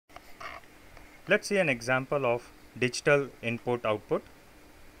Let's see an example of digital input output.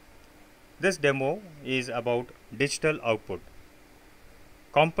 This demo is about digital output.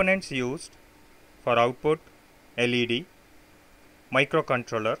 Components used for output: LED,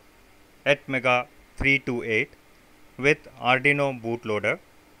 microcontroller, Atmega 328 with Arduino bootloader.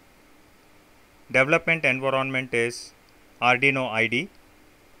 Development environment is Arduino IDE.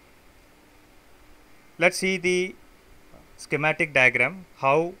 Let's see the schematic diagram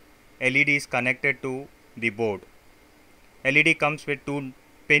how LED is connected to the board. LED comes with two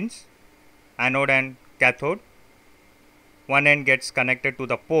pins, anode and cathode. One end gets connected to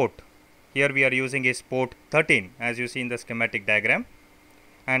the port. Here we are using is port 13 as you see in the schematic diagram,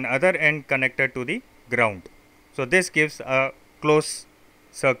 and other end connected to the ground. So this gives a closed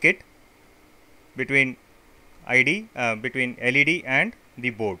circuit between between LED and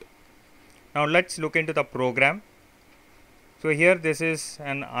the board. Now let's look into the program. So here this is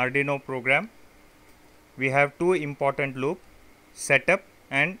an Arduino program. We have two important loops, setup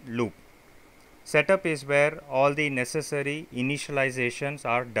and loop. Setup is where all the necessary initializations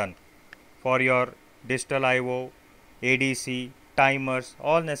are done for your digital I/O, ADC, timers.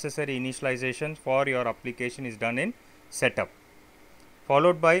 All necessary initializations for your application is done in setup,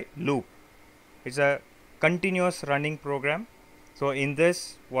 followed by loop. It's a continuous running program. So in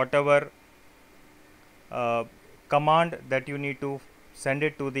this, whatever command that you need to send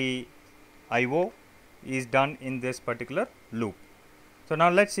it to the I/O is done in this particular loop. So now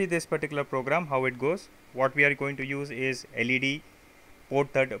let's see this particular program how it goes. What we are going to use is LED port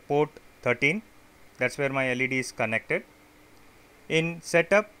 13. That's where my LED is connected. In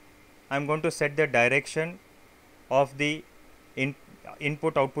setup, I am going to set the direction of the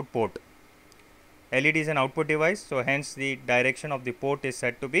input output port. LED is an output device, so hence the direction of the port is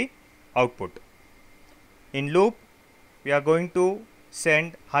set to be output. In loop, we are going to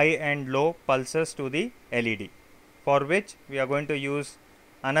send high and low pulses to the LED, for which we are going to use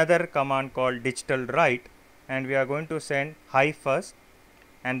another command called digital write, and we are going to send high first,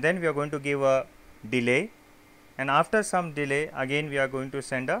 and then we are going to give a delay, and after some delay again we are going to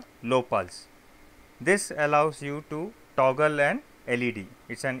send a low pulse. This allows you to toggle an LED.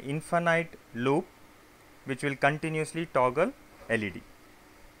 It's an infinite loop which will continuously toggle LED.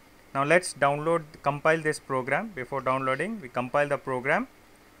 Now let's compile this program. Before downloading, we compile the program.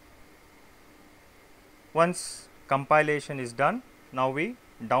 Once compilation is done, now we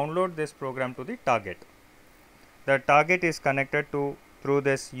download this program to the target. The target is connected through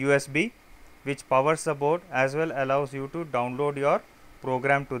this USB, which powers the board as well allows you to download your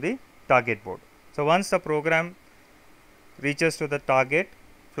program to the target board. So once the program reaches to the target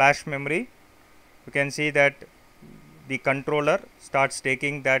flash memory, you can see that the controller starts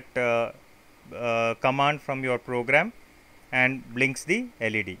taking that command from your program and blinks the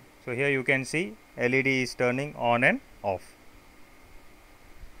LED. So here you can see LED is turning on and off.